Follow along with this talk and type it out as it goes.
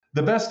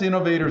The best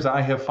innovators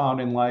I have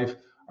found in life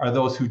are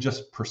those who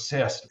just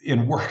persist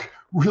and work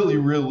really,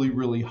 really,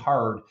 really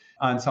hard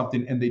on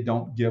something and they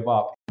don't give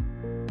up.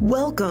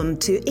 Welcome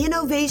to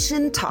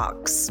Innovation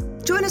Talks.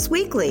 Join us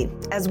weekly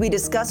as we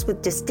discuss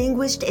with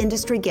distinguished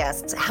industry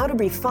guests how to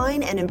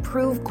refine and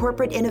improve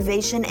corporate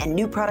innovation and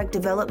new product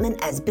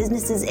development as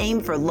businesses aim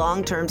for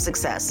long-term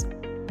success.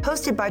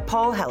 Hosted by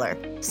Paul Heller,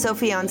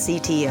 Sopheon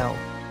CTO.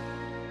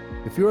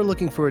 If you're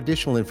looking for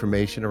additional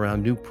information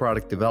around new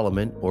product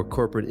development or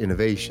corporate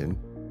innovation,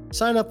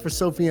 sign up for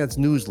Sopheon's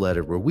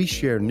newsletter where we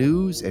share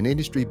news and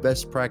industry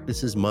best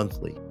practices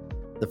monthly.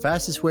 The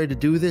fastest way to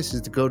do this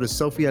is to go to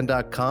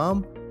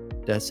Sopheon.com,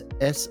 that's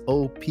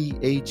Sopheon.com,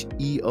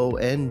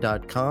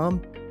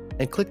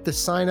 and click the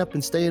sign up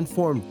and stay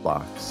informed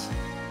box.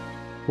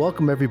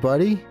 Welcome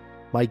everybody.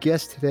 My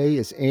guest today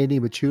is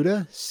Andy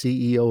Michuta,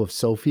 CEO of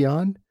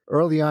Sopheon.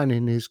 Early on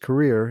in his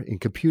career in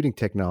computing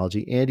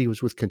technology, Andy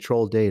was with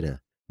Control Data.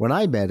 When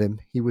I met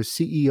him, he was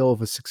CEO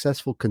of a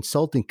successful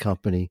consulting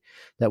company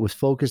that was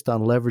focused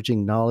on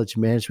leveraging knowledge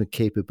management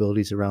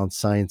capabilities around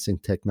science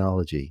and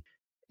technology.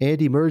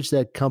 Andy merged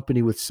that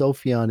company with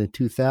Sopheon in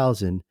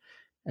 2000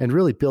 and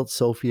really built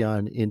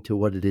Sopheon into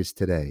what it is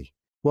today.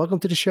 Welcome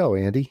to the show,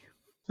 Andy.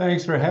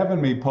 Thanks for having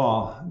me,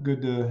 Paul.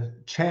 Good to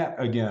chat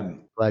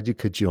again. Glad you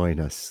could join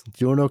us.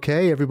 Doing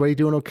okay? Everybody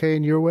doing okay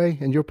in your way,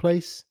 in your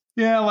place?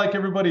 Yeah, like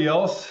everybody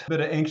else, a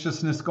bit of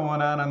anxiousness going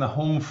on the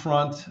home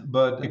front,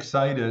 but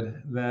excited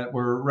that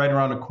we're right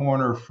around the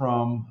corner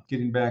from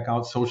getting back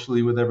out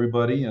socially with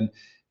everybody and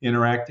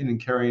interacting and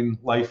carrying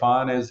life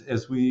on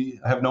as we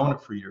have known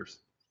it for years.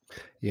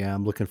 Yeah,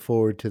 I'm looking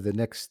forward to the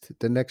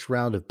next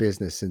round of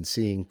business and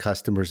seeing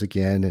customers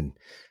again and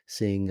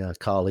seeing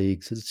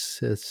colleagues.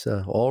 It's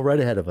all right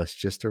ahead of us,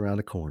 just around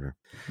the corner.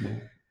 Yeah.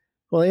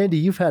 Well, Andy,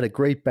 you've had a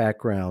great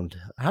background.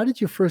 How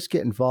did you first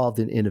get involved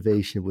in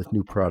innovation with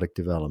new product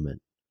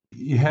development?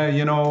 Yeah,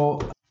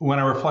 when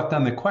I reflect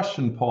on the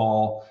question,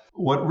 Paul,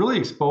 what really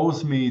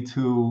exposed me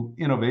to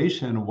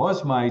innovation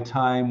was my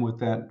time with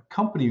that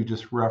company you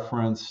just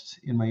referenced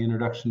in my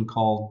introduction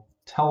called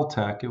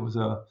Teltech. It was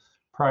a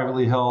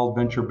privately held,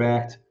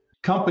 venture-backed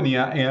company,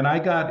 and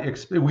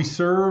we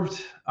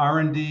served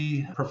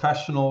R&D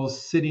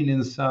professionals sitting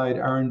inside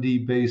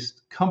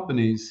R&D-based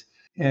companies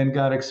and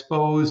got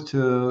exposed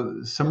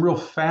to some real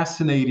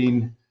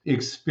fascinating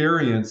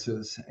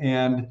experiences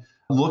and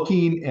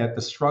looking at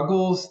the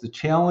struggles, the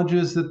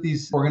challenges that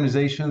these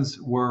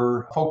organizations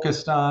were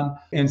focused on,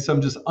 and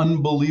some just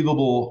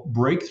unbelievable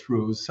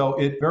breakthroughs. So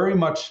it very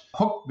much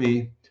hooked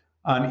me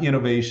on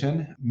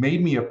innovation,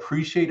 made me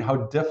appreciate how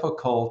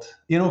difficult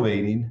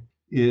innovating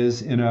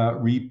is in a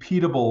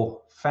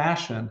repeatable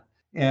fashion.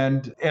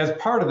 And as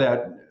part of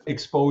that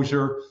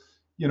exposure,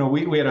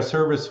 we had a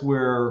service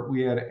where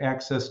we had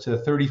access to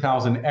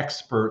 30,000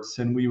 experts,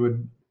 and we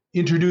would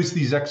introduce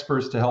these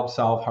experts to help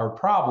solve hard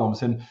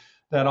problems. And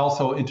that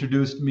also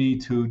introduced me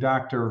to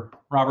Dr.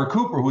 Robert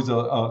Cooper, who's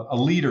a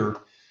leader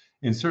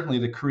and certainly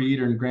the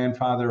creator and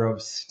grandfather of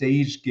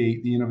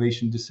StageGate, the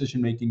innovation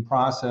decision-making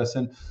process.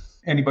 And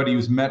anybody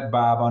who's met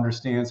Bob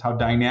understands how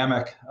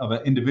dynamic of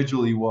an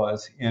individual he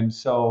was. And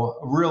so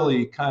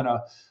really kind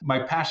of my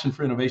passion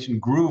for innovation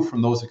grew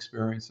from those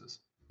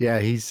experiences. Yeah,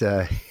 he is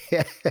a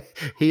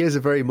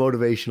very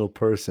motivational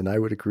person. I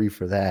would agree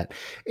for that.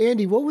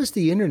 Andy, what was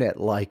the internet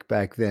like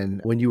back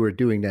then when you were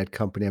doing that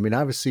company? I mean,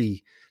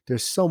 obviously,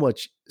 there's so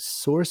much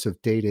source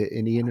of data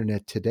in the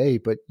internet today,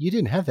 but you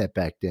didn't have that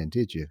back then,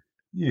 did you?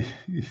 You're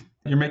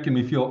making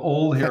me feel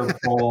old here,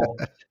 Paul.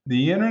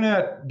 The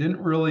internet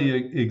didn't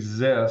really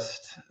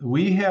exist.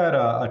 We had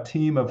a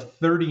team of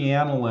 30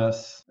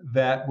 analysts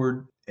that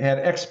had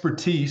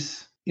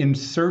expertise in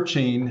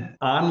searching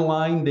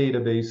online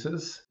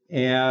databases.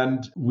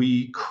 And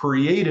we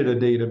created a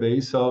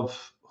database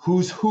of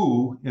who's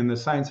who in the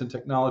science and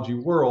technology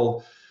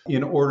world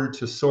in order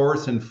to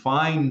source and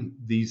find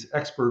these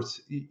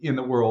experts in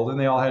the world. And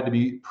they all had to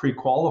be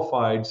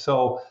pre-qualified.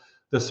 So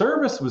the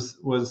service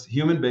was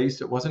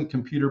human-based. It wasn't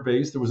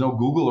computer-based. There was no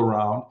Google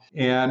around.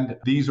 And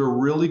these were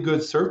really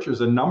good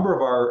searchers. A number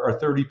of our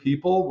 30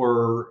 people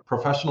were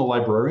professional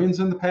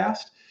librarians in the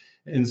past.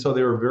 And so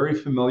they were very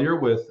familiar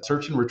with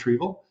search and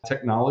retrieval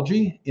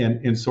technology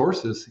and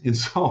sources. And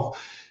so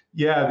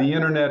yeah, the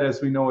internet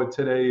as we know it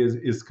today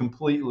is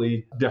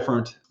completely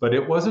different, but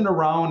it wasn't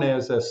around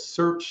as a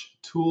search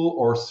tool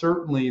or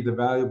certainly the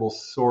valuable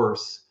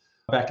source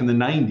back in the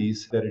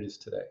 90s that it is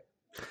today.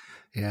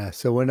 Yeah,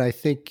 so when I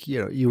think,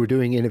 you were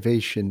doing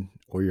innovation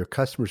or your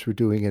customers were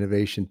doing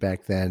innovation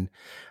back then,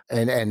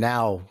 and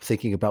now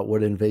thinking about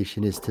what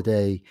innovation is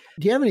today,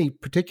 do you have any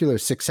particular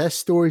success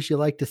stories you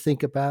like to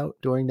think about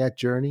during that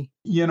journey?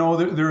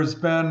 There's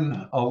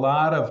been a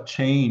lot of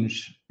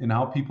change in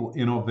how people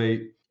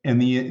innovate. And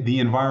the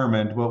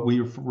environment, what we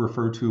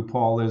refer to,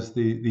 Paul, as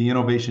the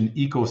innovation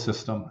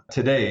ecosystem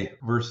today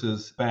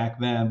versus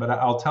back then. But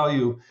I'll tell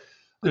you,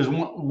 there's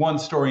one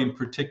story in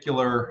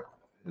particular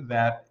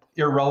that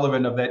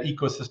irrelevant of that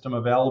ecosystem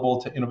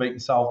available to innovate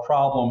and solve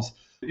problems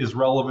is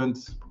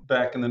relevant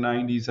back in the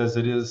 90s as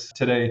it is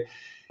today.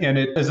 And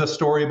it is a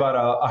story about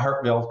a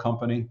heart valve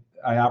company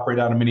I operate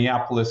out of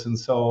Minneapolis, and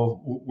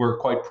so we're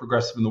quite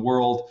progressive in the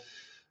world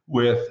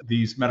with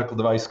these medical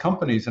device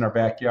companies in our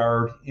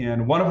backyard.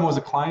 And one of them was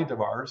a client of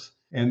ours,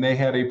 and they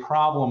had a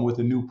problem with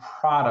a new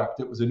product.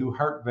 It was a new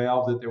heart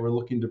valve that they were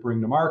looking to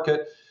bring to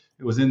market.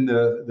 It was in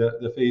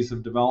the phase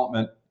of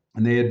development,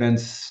 and they had been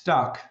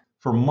stuck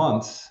for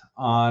months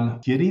on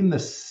getting the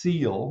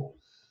seal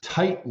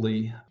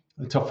tightly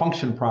to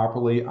function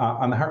properly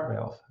on the heart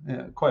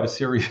valve. Quite a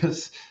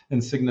serious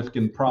and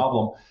significant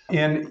problem.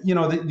 And,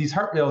 these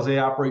heart valves, they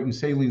operate in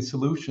saline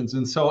solutions.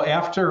 And so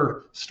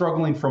after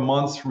struggling for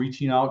months,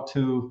 reaching out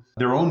to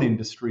their own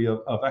industry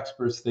of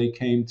experts, they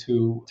came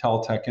to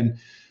Teltech. And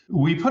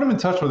we put them in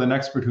touch with an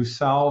expert who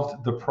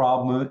solved the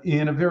problem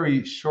in a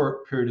very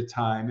short period of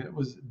time. It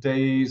was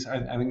days,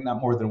 I think not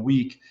more than a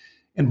week,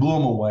 and blew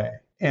them away.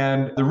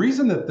 And the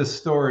reason that this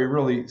story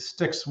really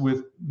sticks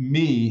with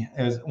me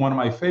as one of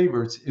my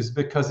favorites is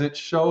because it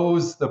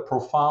shows the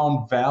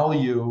profound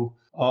value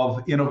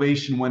of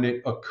innovation when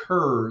it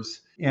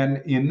occurs.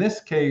 And in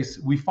this case,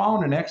 we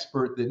found an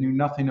expert that knew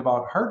nothing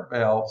about heart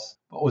valves,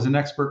 but was an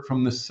expert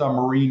from the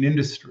submarine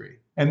industry.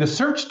 And the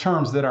search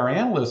terms that our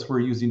analysts were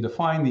using to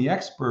find the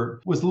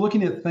expert was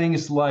looking at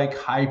things like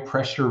high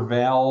pressure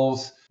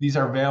valves. These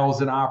are valves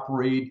that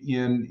operate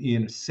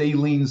in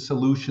saline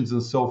solutions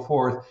and so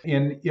forth.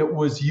 And it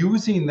was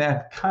using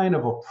that kind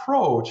of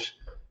approach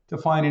to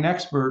find an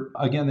expert,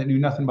 again, that knew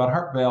nothing about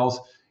heart valves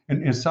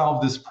and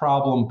solve this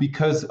problem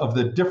because of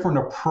the different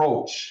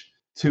approach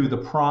to the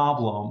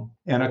problem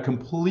and a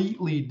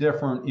completely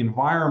different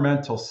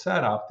environmental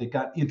setup that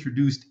got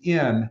introduced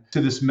in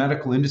to this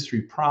medical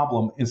industry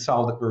problem and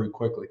solved it very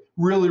quickly.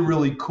 Really,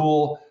 really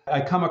cool.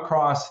 I come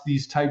across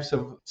these types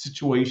of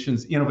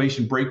situations,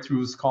 innovation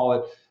breakthroughs, call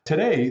it,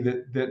 today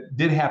that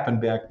did happen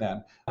back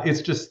then.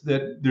 It's just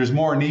that there's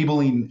more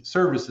enabling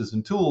services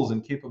and tools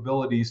and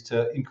capabilities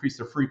to increase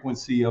the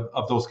frequency of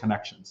those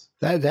connections.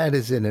 That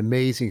is an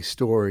amazing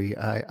story.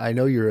 I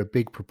know you're a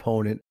big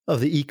proponent of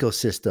the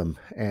ecosystem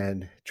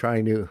and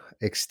trying to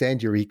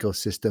extend your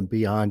ecosystem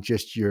beyond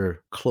just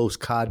your close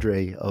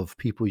cadre of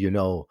people you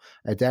know.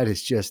 And that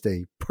is just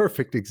a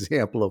perfect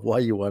example of why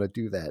you want to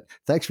do that.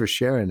 Thanks for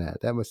sharing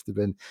that. That must have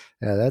been,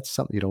 that's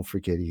something you don't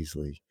forget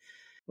easily.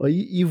 Well,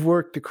 you've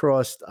worked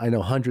across, I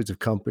know, hundreds of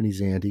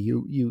companies, Andy.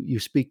 You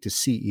speak to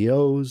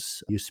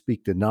CEOs, you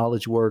speak to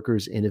knowledge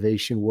workers,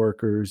 innovation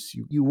workers.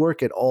 You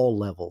work at all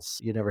levels.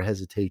 You never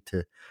hesitate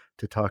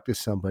to talk to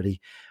somebody.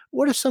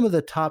 What are some of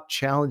the top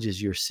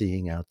challenges you're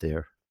seeing out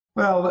there?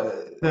 Well,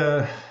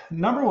 the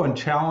number one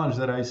challenge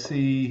that I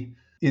see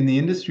in the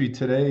industry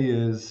today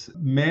is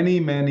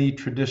many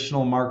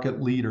traditional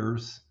market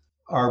leaders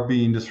are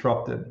being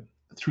disrupted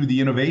through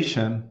the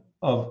innovation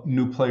of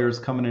new players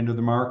coming into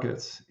the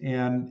markets.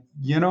 And,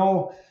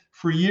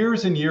 for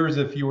years and years,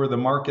 if you were the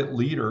market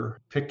leader,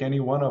 pick any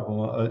one of them,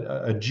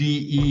 a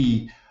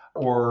GE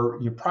or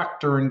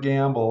Procter and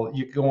Gamble,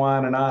 you go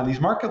on and on. These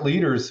market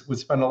leaders would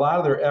spend a lot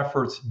of their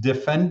efforts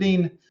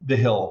defending the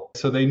hill.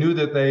 So they knew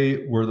that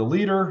they were the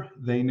leader.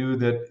 They knew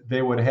that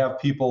they would have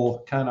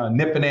people kind of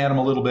nipping at them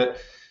a little bit.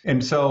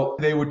 And so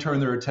they would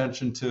turn their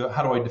attention to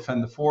how do I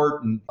defend the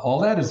fort? And all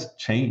that has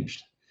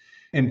changed.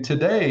 And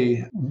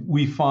today,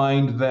 we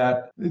find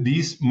that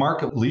these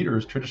market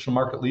leaders, traditional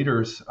market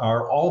leaders,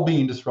 are all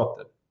being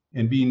disrupted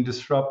and being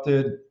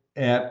disrupted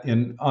at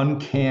an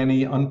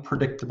uncanny,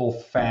 unpredictable,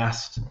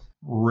 fast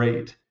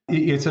rate.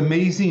 It's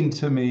amazing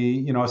to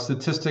me, a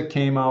statistic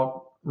came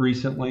out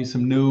recently,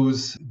 some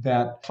news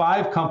that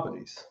 5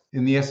 companies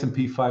in the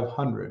S&P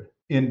 500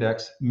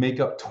 index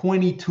make up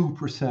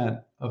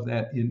 22% of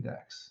that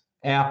index.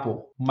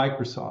 Apple,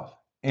 Microsoft,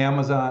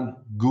 Amazon,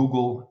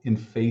 Google, and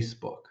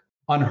Facebook.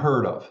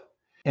 Unheard of.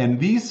 And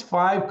these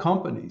 5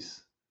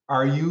 companies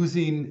are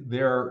using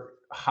their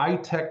high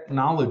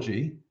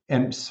technology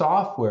and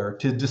software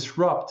to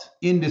disrupt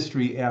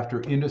industry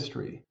after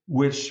industry,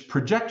 which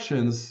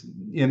projections,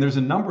 and there's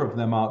a number of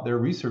them out there,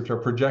 research are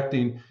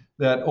projecting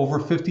that over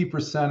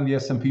 50% of the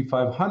S&P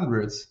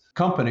 500's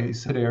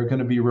companies today are going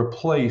to be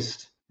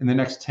replaced in the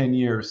next 10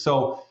 years.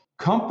 So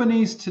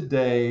companies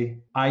today,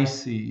 I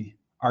see,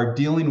 are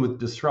dealing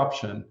with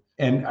disruption.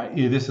 And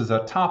this is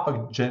a top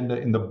agenda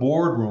in the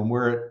boardroom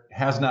where it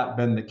has not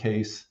been the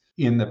case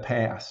in the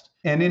past.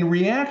 And in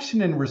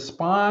reaction and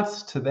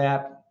response to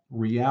that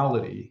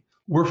reality,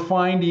 we're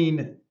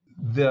finding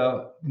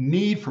the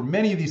need for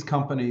many of these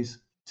companies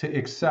to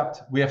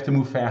accept we have to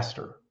move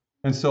faster.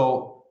 And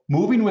so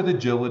moving with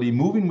agility,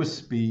 moving with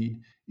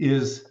speed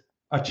is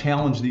a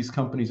challenge these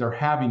companies are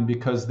having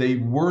because they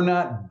were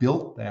not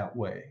built that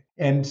way.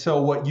 And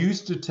so what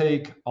used to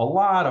take a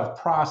lot of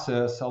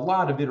process, a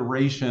lot of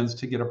iterations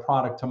to get a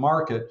product to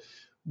market,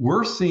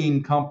 we're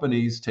seeing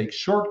companies take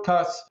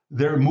shortcuts.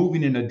 They're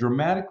moving in a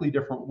dramatically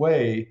different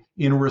way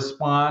in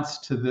response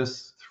to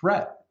this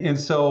threat. And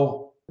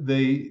so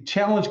the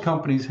challenge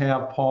companies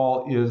have,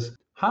 Paul, is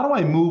how do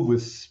I move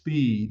with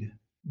speed,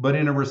 but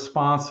in a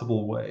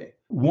responsible way?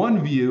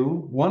 One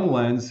view, one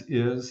lens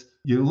is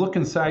you look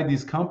inside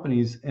these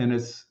companies and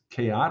it's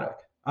chaotic,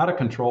 out of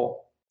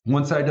control.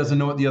 One side doesn't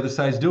know what the other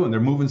side's doing. They're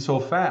moving so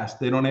fast.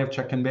 They don't have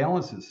check and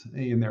balances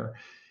in there.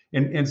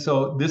 And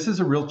so this is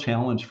a real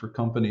challenge for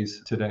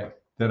companies today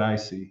that I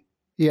see.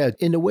 Yeah,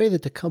 in the way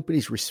that the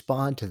companies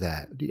respond to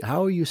that,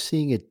 how are you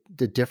seeing it,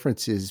 the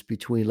differences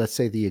between, let's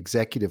say, the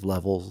executive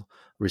level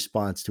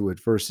response to it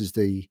versus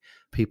the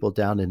people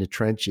down in the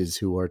trenches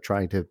who are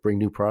trying to bring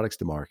new products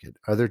to market?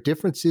 Are there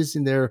differences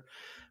in their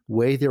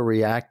way they're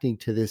reacting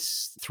to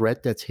this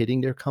threat that's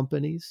hitting their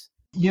companies?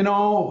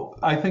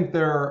 I think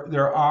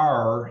there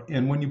are,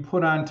 and when you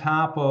put on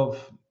top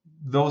of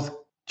those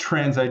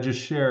trends I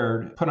just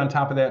shared, put on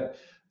top of that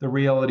the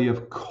reality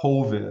of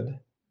COVID,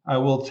 I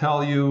will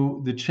tell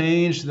you the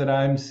change that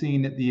I'm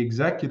seeing at the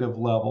executive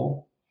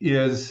level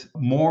is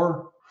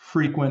more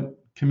frequent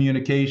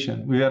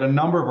communication. We've had a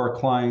number of our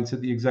clients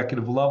at the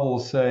executive level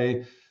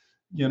say,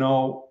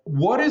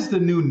 what does the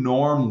new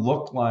norm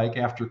look like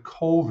after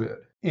COVID?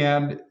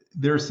 And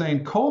they're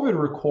saying COVID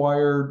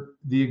required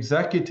the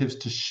executives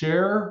to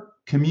share,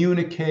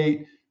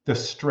 communicate the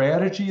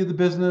strategy of the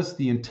business,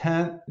 the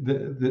intent,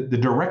 the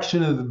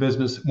direction of the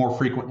business more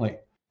frequently,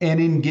 and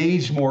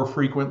engage more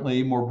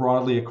frequently, more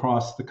broadly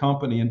across the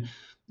company.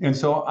 And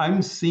so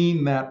I'm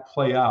seeing that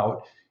play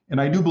out.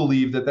 And I do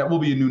believe that will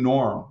be a new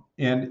norm.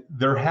 And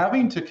they're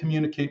having to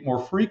communicate more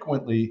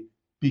frequently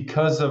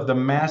because of the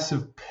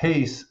massive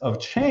pace of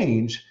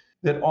change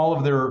that all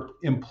of their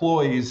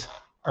employees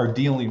are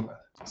dealing with.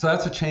 So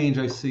that's a change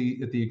I see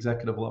at the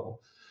executive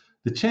level.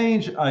 The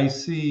change I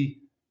see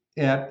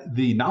at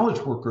the knowledge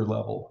worker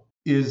level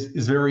is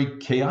very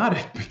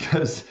chaotic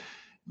because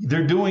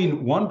they're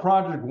doing one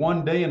project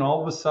one day and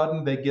all of a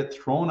sudden they get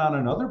thrown on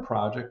another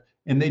project,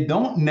 and they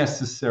don't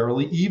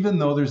necessarily, even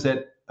though there's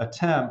that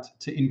attempt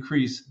to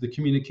increase the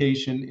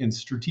communication and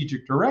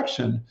strategic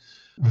direction,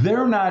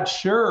 they're not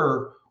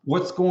sure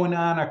what's going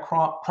on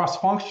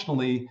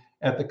cross-functionally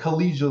at the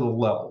collegial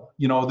level,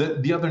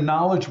 the other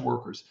knowledge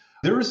workers.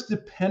 There's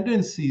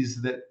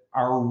dependencies that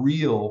are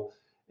real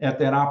at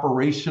that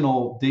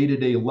operational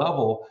day-to-day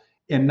level,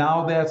 and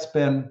now that's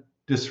been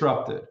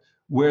disrupted.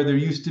 Where there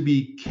used to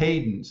be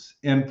cadence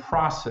and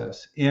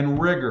process and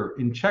rigor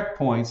and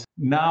checkpoints,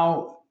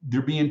 now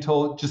they're being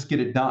told, just get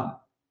it done,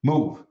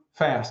 move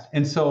fast.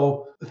 And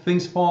so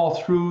things fall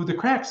through the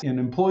cracks, and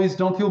employees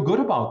don't feel good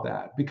about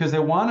that because they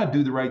want to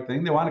do the right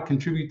thing. They want to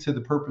contribute to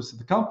the purpose of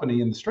the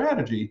company and the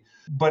strategy,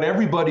 but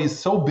everybody's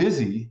so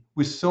busy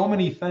with so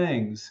many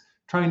things,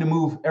 trying to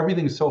move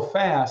everything so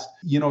fast,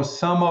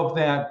 some of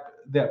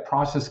that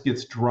process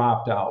gets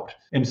dropped out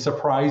and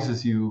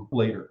surprises you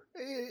later.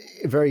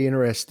 Very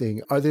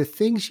interesting. Are there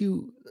things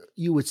you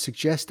would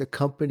suggest a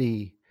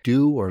company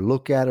do or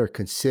look at or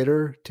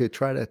consider to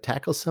try to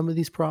tackle some of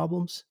these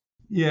problems?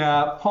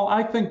 Yeah, Paul,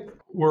 I think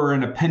we're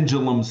in a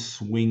pendulum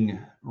swing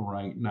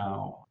right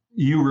now.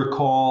 You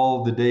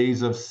recall the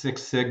days of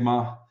Six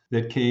Sigma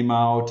that came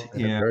out,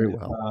 and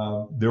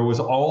there was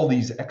all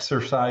these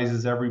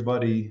exercises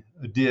everybody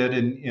did,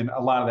 and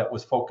a lot of that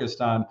was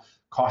focused on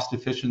cost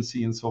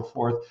efficiency and so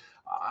forth.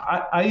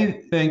 I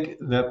think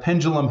the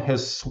pendulum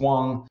has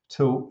swung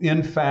to,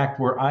 in fact,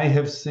 where I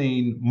have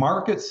seen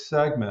market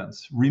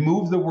segments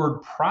remove the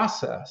word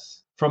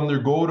process from their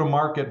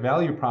go-to-market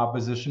value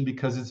proposition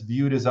because it's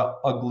viewed as an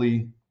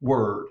ugly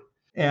word.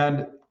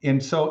 And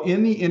so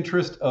in the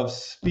interest of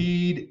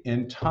speed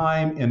and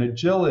time and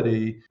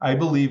agility, I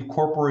believe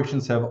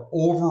corporations have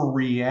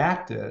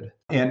overreacted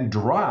and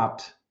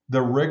dropped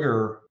the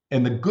rigor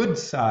and the good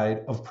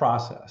side of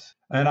process.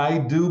 And I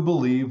do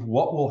believe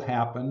what will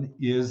happen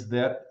is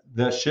that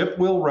the ship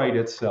will right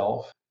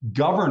itself.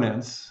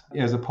 Governance,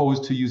 as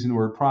opposed to using the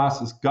word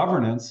process,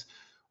 governance,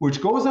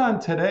 which goes on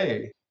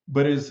today,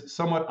 but is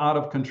somewhat out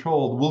of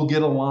control, will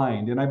get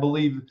aligned. And I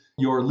believe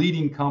your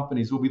leading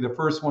companies will be the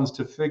first ones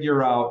to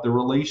figure out the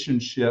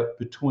relationship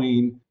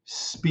between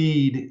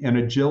speed and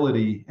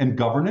agility and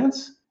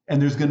governance.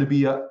 And there's going to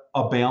be a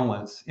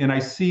balance. And I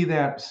see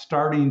that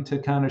starting to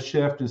kind of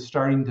shift and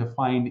starting to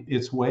find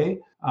its way.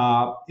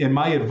 And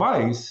my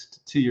advice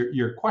to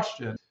your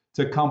question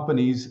to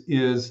companies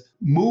is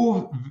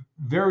move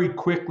very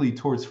quickly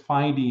towards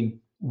finding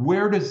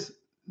where does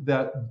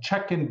that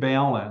check and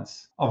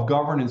balance of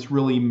governance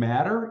really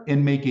matter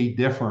and make a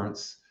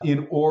difference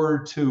in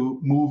order to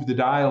move the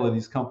dial of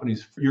these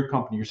companies, your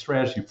company, your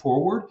strategy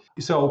forward.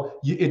 So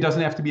it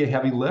doesn't have to be a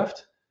heavy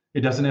lift.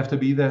 It doesn't have to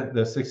be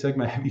the Six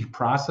Sigma heavy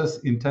process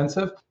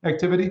intensive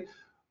activity,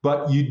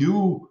 but you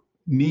do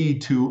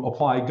need to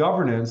apply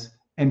governance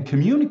and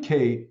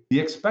communicate the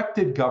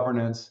expected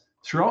governance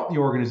throughout the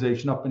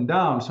organization up and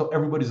down so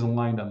everybody's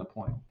aligned on the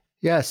point.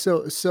 Yeah.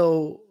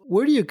 So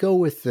where do you go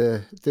with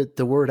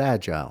the word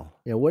agile?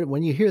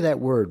 When you hear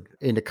that word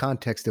in the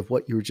context of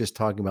what you were just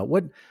talking about,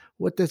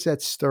 what does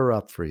that stir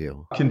up for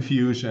you?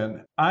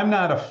 Confusion. I'm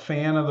not a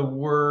fan of the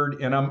word,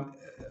 and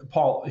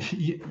Paul,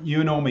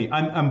 you know me,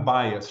 I'm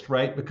biased,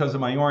 right? Because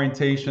of my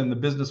orientation, the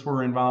business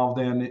we're involved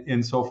in,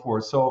 and so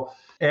forth. So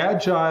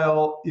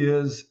agile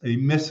is a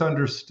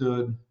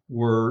misunderstood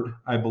word,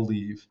 I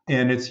believe,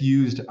 and it's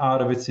used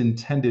out of its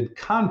intended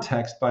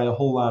context by a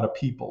whole lot of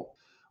people.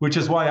 which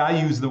is why I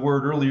used the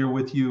word earlier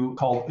with you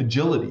called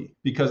agility,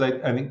 because I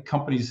think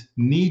companies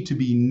need to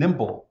be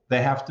nimble.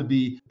 They have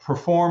to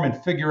perform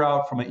and figure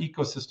out from an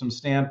ecosystem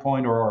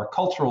standpoint or a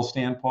cultural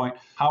standpoint,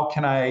 how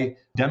can I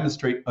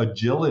demonstrate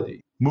agility,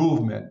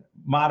 movement,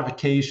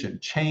 modification,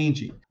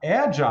 changing.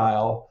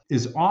 Agile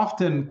is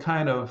often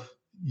kind of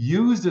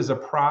used as a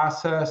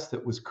process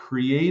that was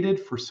created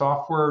for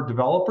software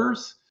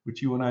developers,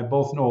 which you and I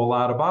both know a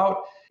lot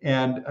about,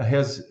 and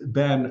has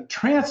been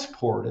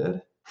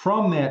transported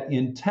from that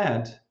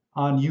intent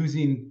on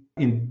using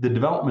in the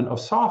development of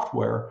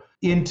software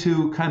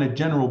into kind of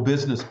general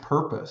business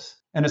purpose.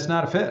 And it's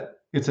not a fit.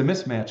 It's a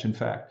mismatch, in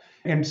fact.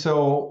 And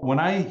so when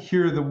I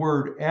hear the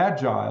word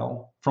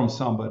agile from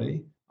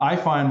somebody, I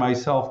find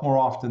myself more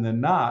often than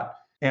not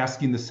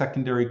asking the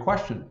secondary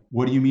question,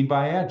 what do you mean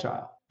by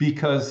agile?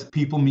 Because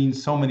people mean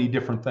so many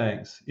different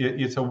things.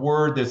 It's a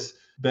word that's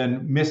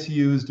been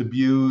misused,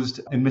 abused,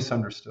 and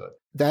misunderstood.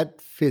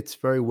 That fits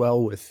very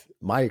well with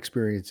my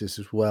experiences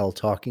as well,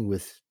 talking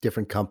with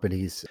different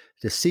companies.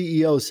 The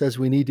CEO says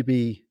we need to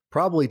be,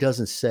 probably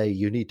doesn't say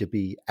you need to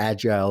be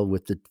agile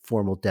with the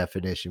formal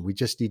definition. We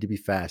just need to be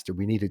faster.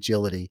 We need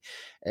agility.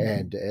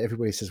 And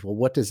everybody says, well,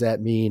 what does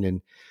that mean?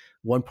 And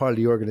one part of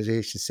the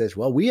organization says,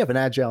 well, we have an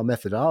agile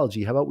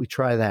methodology. How about we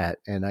try that?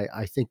 And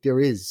I think there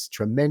is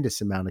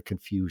tremendous amount of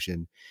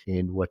confusion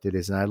in what it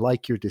is. And I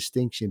like your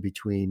distinction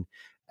between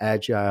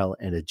agile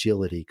and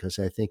agility, because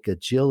I think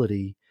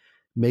agility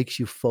makes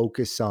you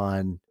focus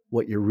on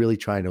what you're really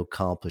trying to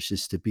accomplish,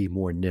 is to be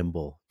more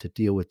nimble, to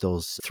deal with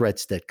those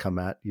threats that come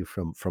at you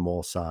from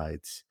all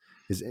sides.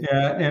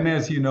 Yeah, and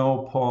as you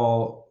know,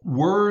 Paul,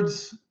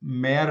 words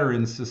matter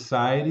in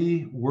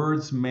society,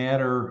 words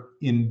matter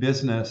in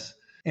business.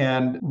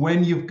 And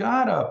when you've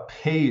got a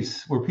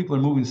pace where people are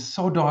moving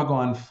so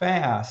doggone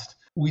fast,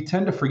 we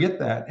tend to forget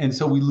that. And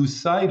so we lose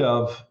sight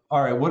of,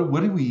 all right, what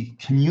are we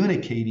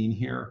communicating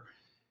here?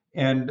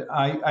 And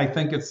I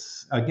think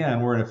it's,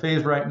 again, we're in a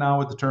phase right now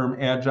with the term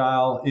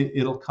agile.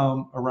 It'll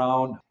come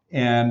around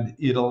and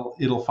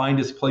it'll find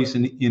its place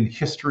in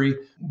history,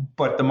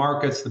 but the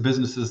markets, the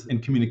businesses,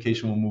 and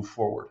communication will move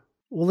forward.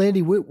 Well,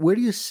 Andy, where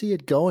do you see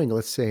it going,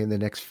 let's say, in the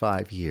next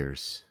 5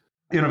 years?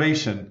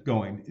 Innovation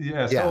going.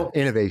 Yeah,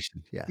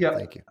 innovation. Yeah,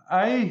 thank you.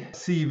 I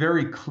see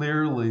very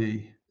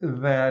clearly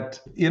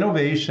that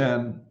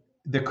innovation,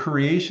 the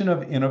creation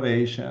of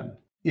innovation,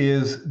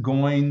 is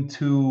going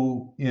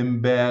to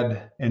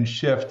embed and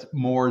shift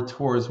more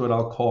towards what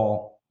I'll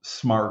call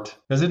smart.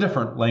 There's a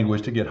different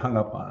language to get hung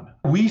up on.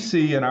 We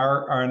see in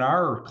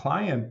our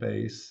client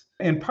base,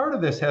 and part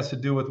of this has to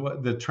do with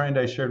what the trend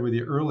I shared with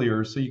you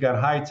earlier. So you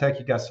got high tech,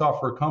 you got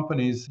software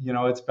companies.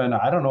 It's been,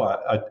 I don't know,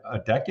 a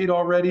decade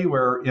already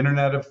where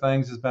Internet of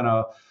Things has been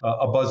a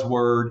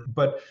buzzword.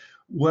 But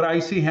what I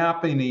see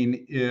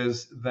happening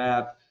is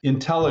that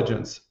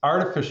intelligence,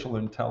 artificial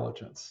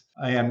intelligence,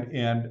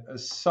 and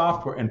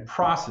software and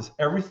process,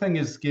 everything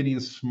is getting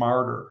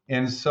smarter.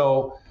 And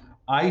so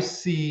I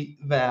see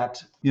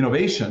that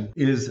innovation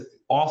is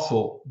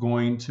also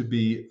going to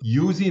be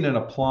using and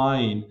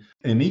applying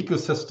an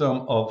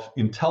ecosystem of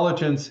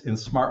intelligence and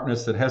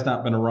smartness that has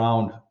not been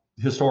around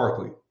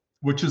historically,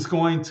 which is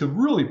going to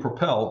really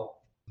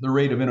propel the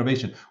rate of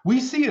innovation. We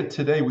see it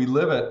today, we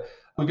live it.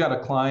 We've got a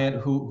client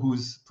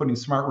who's putting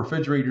smart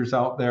refrigerators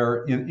out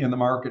there in the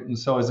market. And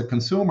so as a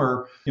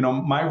consumer,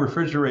 my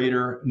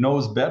refrigerator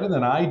knows better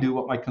than I do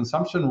what my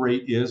consumption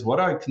rate is,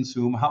 what I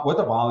consume, what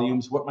the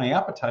volumes, what my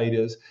appetite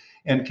is,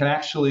 and can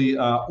actually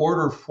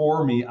order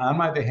for me on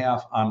my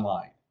behalf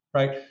online,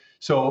 right?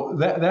 So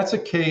that's a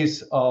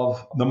case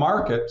of the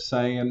market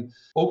saying,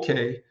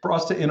 okay, for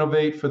us to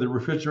innovate for the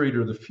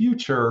refrigerator of the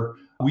future,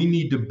 we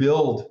need to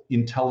build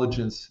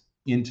intelligence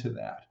into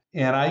that.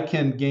 And I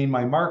can gain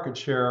my market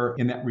share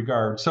in that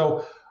regard.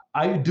 So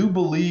I do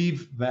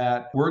believe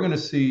that we're going to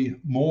see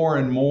more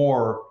and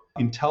more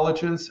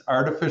intelligence,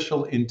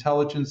 artificial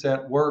intelligence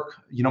at work.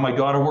 My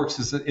daughter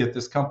works at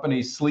this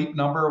company, Sleep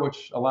Number,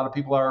 which a lot of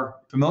people are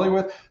familiar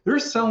with. They're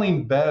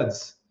selling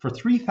beds for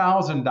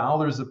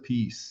 $3,000 a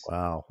piece.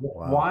 Wow.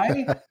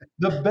 Why?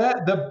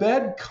 The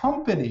bed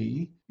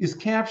company is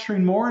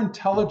capturing more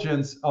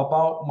intelligence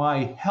about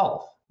my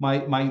health,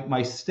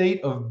 my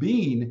state of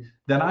being,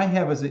 than I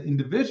have as an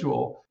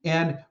individual.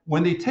 And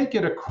when they take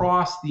it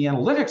across the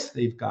analytics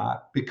they've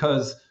got,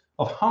 because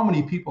of how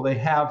many people they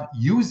have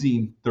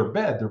using their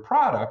bed, their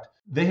product,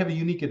 they have a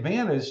unique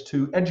advantage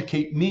to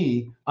educate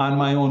me on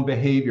my own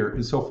behavior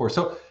and so forth.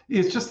 So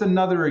it's just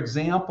another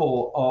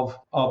example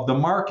of the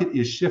market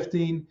is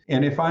shifting.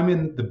 And if I'm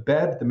in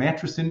the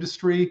mattress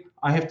industry,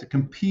 I have to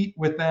compete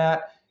with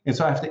that. And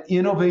so I have to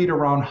innovate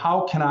around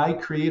how can I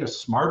create a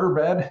smarter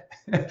bed?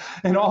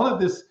 And all of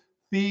this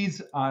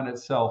feeds on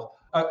itself.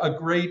 A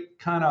great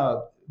kind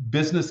of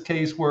business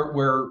case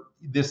where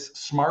this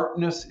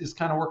smartness is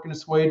kind of working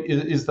its way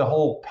is the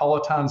whole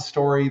Peloton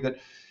story that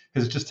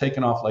has just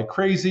taken off like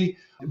crazy.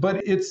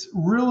 But it's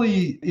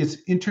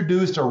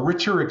introduced a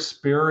richer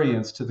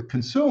experience to the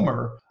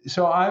consumer.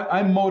 So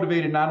I'm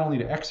motivated not only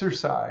to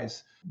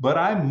exercise, but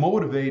I'm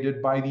motivated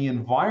by the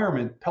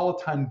environment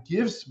Peloton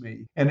gives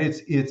me and its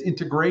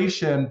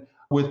integration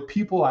with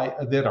people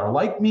that are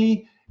like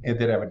me and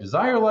that have a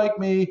desire like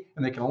me,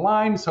 and they can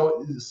align.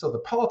 So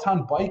the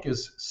Peloton bike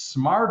is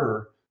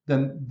smarter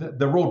than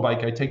the road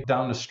bike I take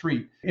down the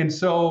street. And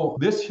so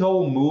this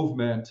whole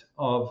movement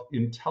of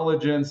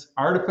intelligence,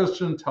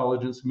 artificial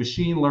intelligence,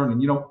 machine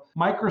learning,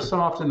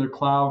 Microsoft in their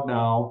cloud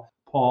now,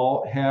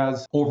 Paul,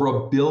 has over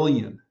 $1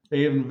 billion.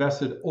 They have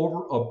invested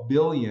over $1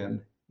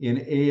 billion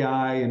in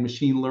AI and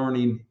machine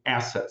learning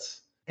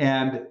assets.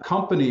 And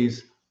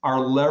companies are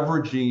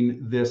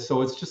leveraging this.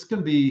 So it's just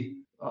going to be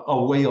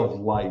a way of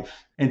life.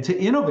 And to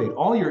innovate,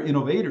 all your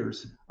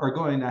innovators are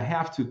going to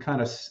have to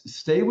kind of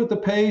stay with the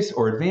pace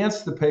or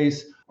advance the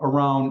pace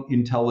around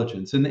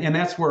intelligence. And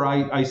that's where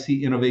I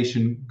see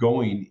innovation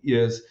going,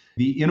 is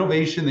the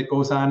innovation that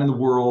goes on in the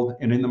world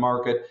and in the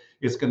market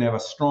is going to have a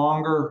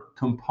stronger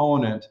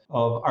component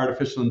of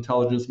artificial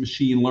intelligence,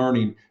 machine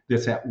learning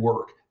that's at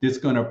work. That's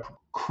going to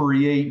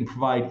create and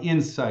provide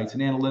insights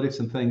and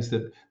analytics and things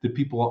that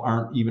people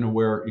aren't even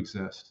aware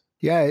exist.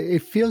 Yeah,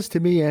 it feels to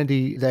me,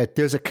 Andy, that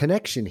there's a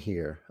connection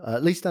here,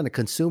 at least on a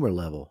consumer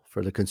level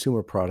for the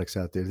consumer products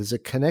out there. There's a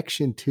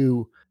connection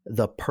to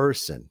the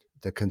person,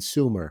 the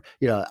consumer.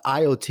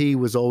 IoT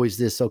was always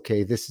this,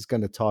 okay, this is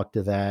going to talk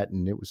to that.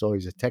 And it was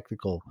always a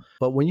technical.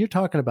 But when you're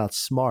talking about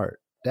smart,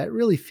 that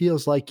really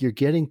feels like you're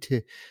getting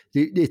to,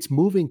 it's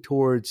moving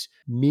towards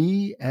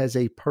me as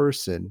a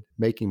person,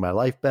 making my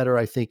life better.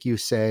 I think you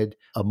said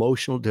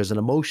emotional, there's an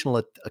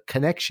emotional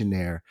connection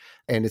there.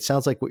 And it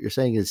sounds like what you're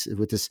saying is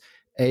with this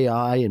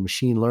AI and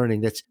machine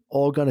learning, that's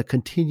all going to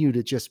continue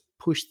to just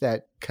push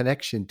that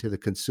connection to the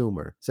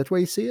consumer. Is that the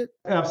way you see it?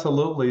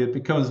 Absolutely. It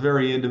becomes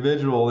very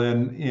individual,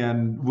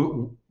 and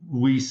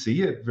we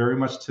see it very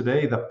much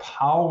today. The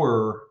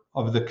power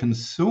of the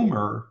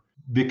consumer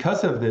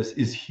because of this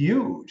is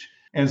huge.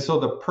 And so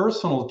the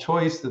personal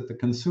choice that the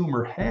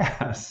consumer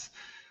has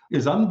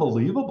is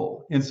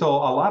unbelievable. And so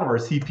a lot of our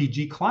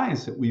CPG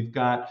clients that we've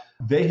got,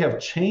 they have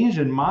changed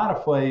and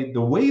modified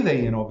the way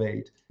they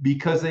innovate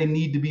because they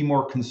need to be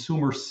more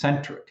consumer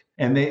centric.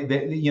 And they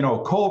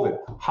COVID,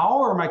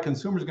 how are my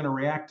consumers going to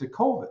react to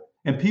COVID?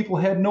 And people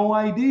had no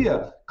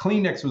idea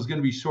Kleenex was going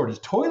to be shortage,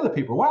 toilet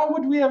paper. Why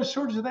would we have a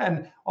shortage of that?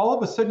 And all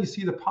of a sudden you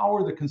see the power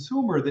of the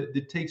consumer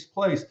that takes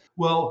place.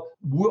 Well,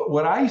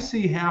 what I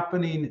see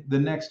happening the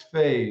next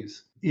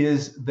phase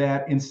is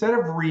that instead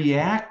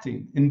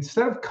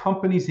of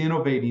companies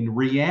innovating,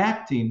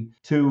 reacting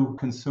to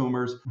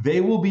consumers,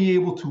 they will be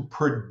able to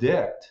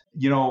predict,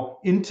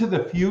 into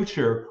the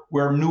future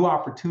where new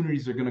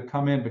opportunities are going to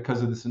come in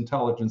because of this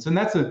intelligence. And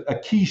that's a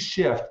key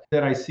shift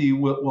that I see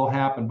will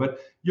happen. But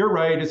you're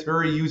right, it's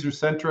very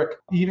user-centric.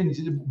 Even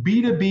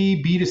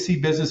B2B,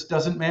 B2C business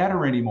doesn't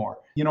matter anymore.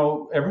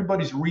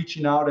 Everybody's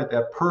reaching out at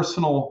that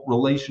personal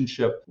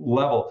relationship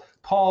level.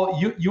 Paul,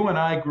 you and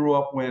I grew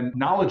up when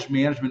knowledge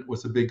management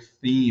was a big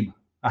theme.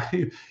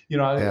 A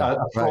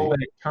throwback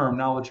term,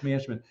 knowledge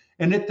management.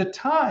 And at the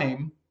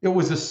time, it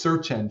was a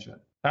search engine.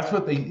 That's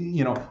what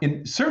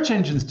and search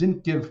engines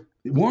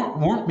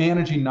weren't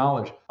managing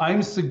knowledge.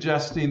 I'm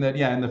suggesting that,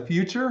 in the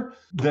future,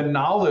 the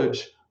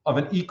knowledge of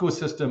an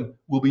ecosystem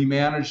will be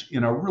managed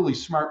in a really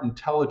smart,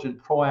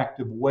 intelligent,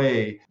 proactive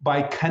way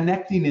by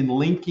connecting and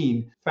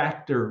linking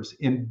factors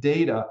in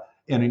data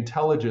and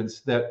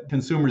intelligence that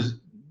consumers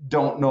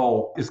don't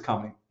know is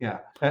coming. Yeah,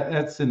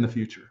 that's in the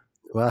future.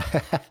 Well,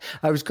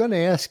 I was going to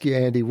ask you,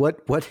 Andy,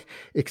 what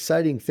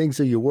exciting things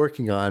are you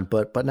working on?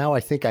 But now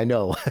I think I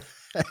know.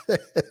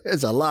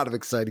 There's a lot of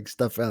exciting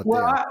stuff out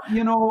there.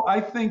 Well, I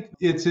think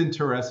it's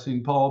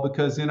interesting, Paul,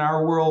 because in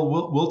our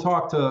world, we'll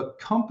talk to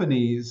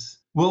companies.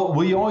 Well,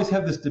 we always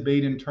have this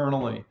debate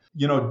internally.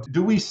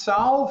 Do we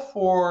solve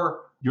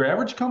for your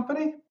average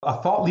company,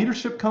 a thought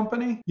leadership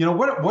company?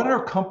 What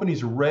are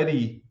companies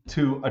ready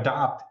to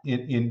adopt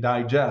and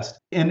digest?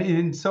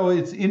 And so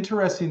it's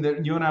interesting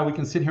that you and I, we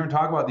can sit here and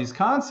talk about these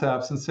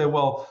concepts and say,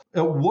 well,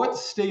 at what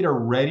state of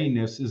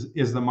readiness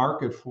is the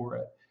market for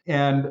it?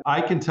 And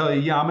I can tell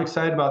you, I'm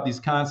excited about these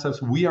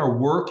concepts. We are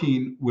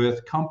working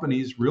with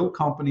companies, real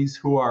companies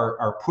who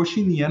are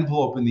pushing the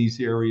envelope in these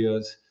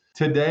areas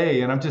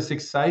today. And I'm just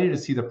excited to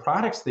see the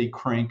products they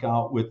crank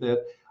out with it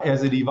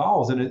as it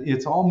evolves. And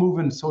it's all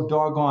moving so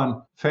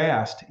doggone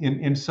fast.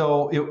 And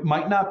so it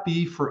might not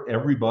be for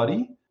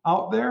everybody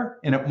out there,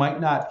 and it might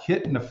not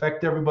hit and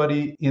affect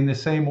everybody in the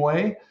same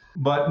way,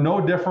 but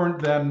no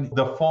different than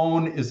the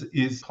phone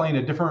is playing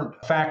a different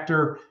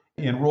factor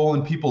and role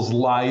in people's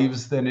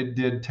lives than it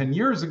did 10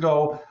 years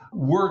ago.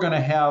 We're going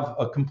to have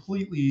a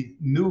completely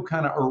new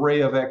kind of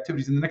array of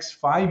activities in the next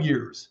 5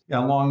 years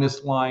along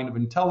this line of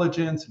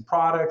intelligence and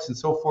products and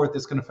so forth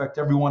that's going to affect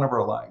every one of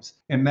our lives.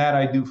 And that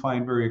I do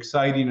find very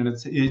exciting. And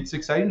it's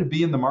exciting to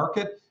be in the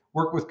market,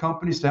 work with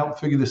companies to help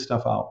figure this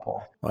stuff out,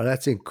 Paul. Well,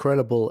 that's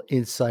incredible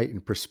insight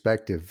and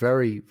perspective.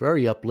 Very,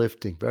 very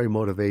uplifting, very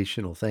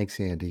motivational. Thanks,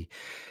 Andy.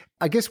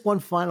 I guess one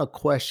final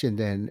question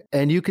then,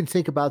 and you can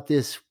think about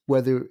this,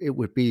 whether it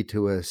would be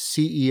to a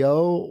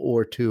CEO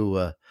or to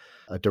a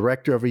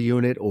director of a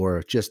unit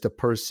or just a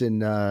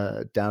person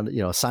a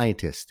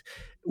scientist.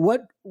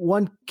 What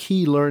one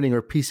key learning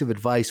or piece of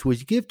advice would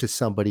you give to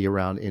somebody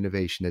around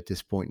innovation at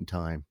this point in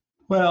time?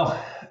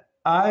 Well,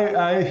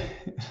 I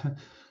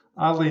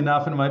oddly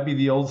enough, and it might be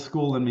the old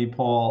school in me,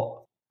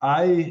 Paul,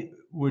 I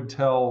would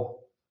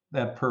tell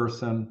that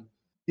person,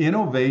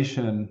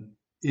 innovation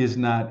is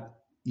not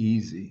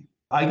easy.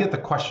 I get the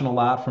question a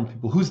lot from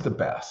people, who's the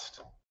best?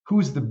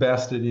 Who's the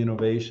best at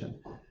innovation?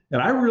 And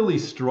I really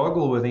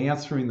struggle with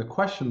answering the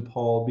question,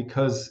 Paul,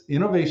 because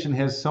innovation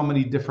has so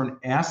many different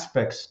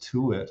aspects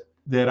to it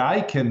that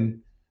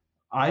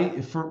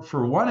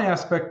for one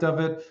aspect of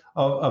it,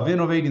 of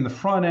innovating the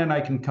front end,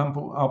 I can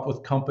come up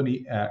with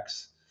company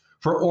X.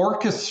 For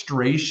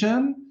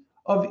orchestration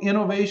of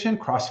innovation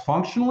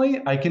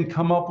cross-functionally, I can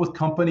come up with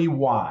company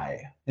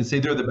Y and say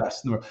they're the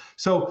best in the world.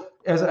 So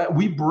as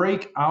we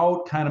break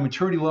out kind of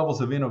maturity levels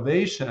of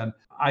innovation,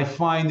 I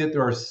find that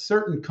there are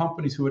certain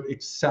companies who would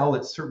excel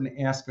at certain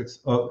aspects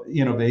of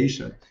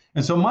innovation.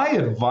 And so my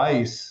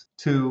advice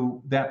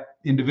to that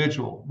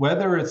individual,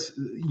 whether it's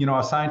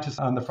a scientist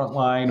on the front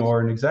line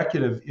or an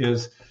executive,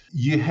 is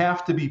you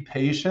have to be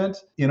patient.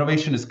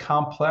 Innovation is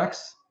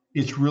complex.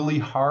 It's really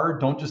hard.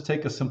 Don't just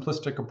take a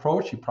simplistic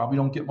approach. You probably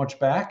don't get much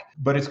back,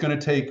 but it's going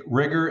to take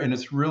rigor. And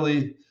it's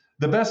really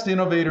the best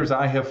innovators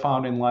I have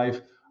found in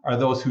life are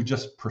those who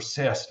just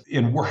persist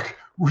and work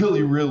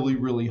really, really,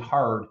 really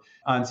hard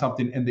on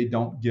something and they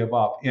don't give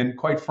up. And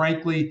quite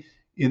frankly,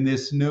 in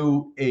this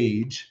new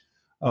age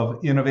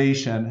of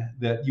innovation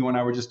that you and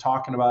I were just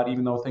talking about,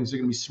 even though things are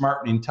going to be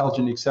smart and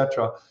intelligent, et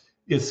cetera,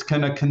 it's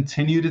going to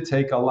continue to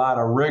take a lot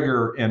of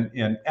rigor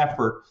and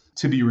effort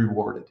to be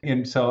rewarded.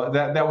 And so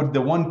that would, the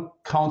one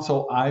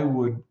counsel I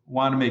would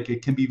want to make,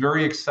 it can be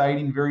very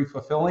exciting, very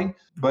fulfilling,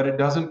 but it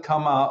doesn't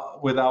come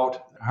out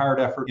without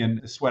hard effort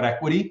and sweat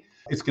equity.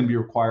 It's going to be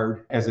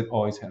required, as it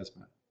always has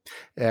been.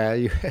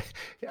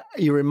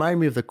 You remind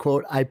me of the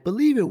quote, I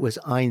believe it was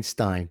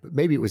Einstein, but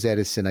maybe it was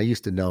Edison. I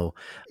used to know.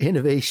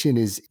 Innovation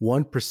is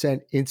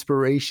 1%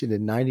 inspiration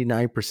and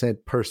 99%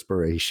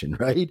 perspiration,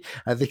 right?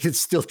 I think it's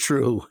still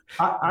true.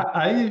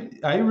 I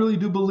really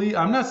do believe,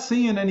 I'm not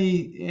seeing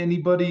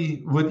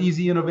anybody with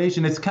easy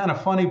innovation. It's kind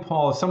of funny,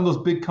 Paul, some of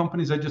those big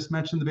companies I just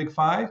mentioned, the big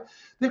five,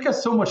 they've got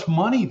so much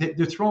money that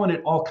they're throwing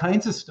at all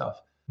kinds of stuff.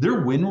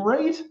 Their win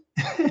rate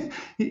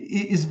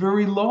is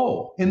very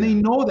low. And they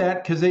know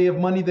that because they have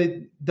money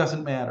that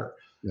doesn't matter.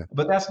 Yeah.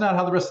 But that's not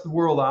how the rest of the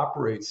world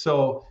operates.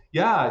 So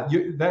yeah,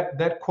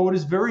 that quote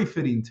is very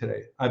fitting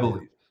today, I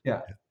believe.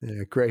 Yeah.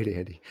 Great,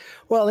 Andy.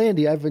 Well,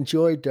 Andy, I've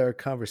enjoyed our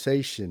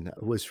conversation.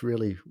 It was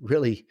really,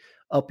 really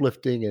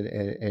uplifting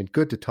and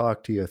good to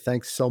talk to you.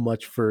 Thanks so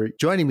much for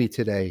joining me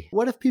today.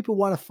 What if people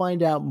want to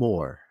find out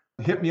more?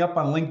 Hit me up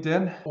on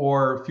LinkedIn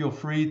or feel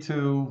free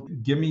to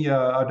give me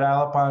a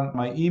dial up on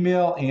my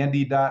email,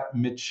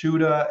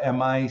 andy.michuda,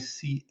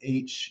 MICHUDA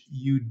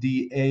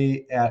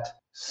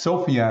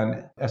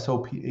 @Sopheon,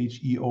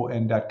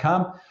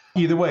 SOPHEON.com.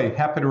 Either way,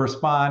 happy to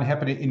respond,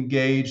 happy to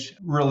engage.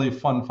 Really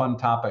fun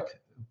topic.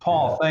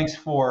 Paul, thanks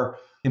for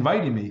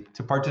inviting me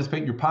to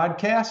participate in your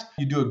podcast.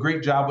 You do a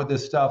great job with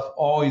this stuff.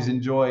 Always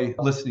enjoy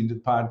listening to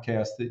the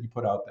podcast that you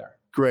put out there.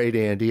 Great,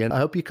 Andy. And I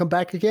hope you come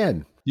back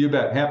again. You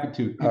bet. Happy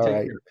to. All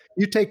right.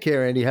 You take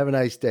care, Andy. Have a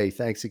nice day.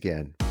 Thanks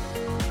again.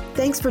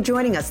 Thanks for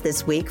joining us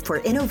this week for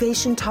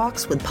Innovation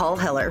Talks with Paul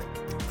Heller.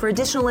 For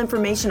additional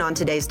information on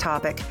today's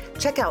topic,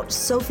 check out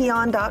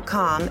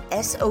Sopheon.com,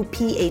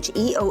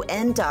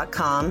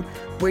 SOPHEON.com,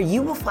 where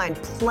you will find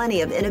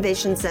plenty of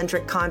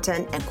innovation-centric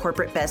content and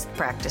corporate best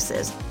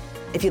practices.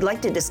 If you'd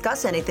like to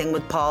discuss anything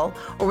with Paul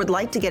or would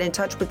like to get in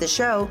touch with the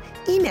show,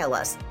 email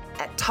us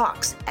at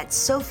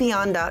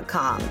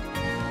talks@Sopheon.com.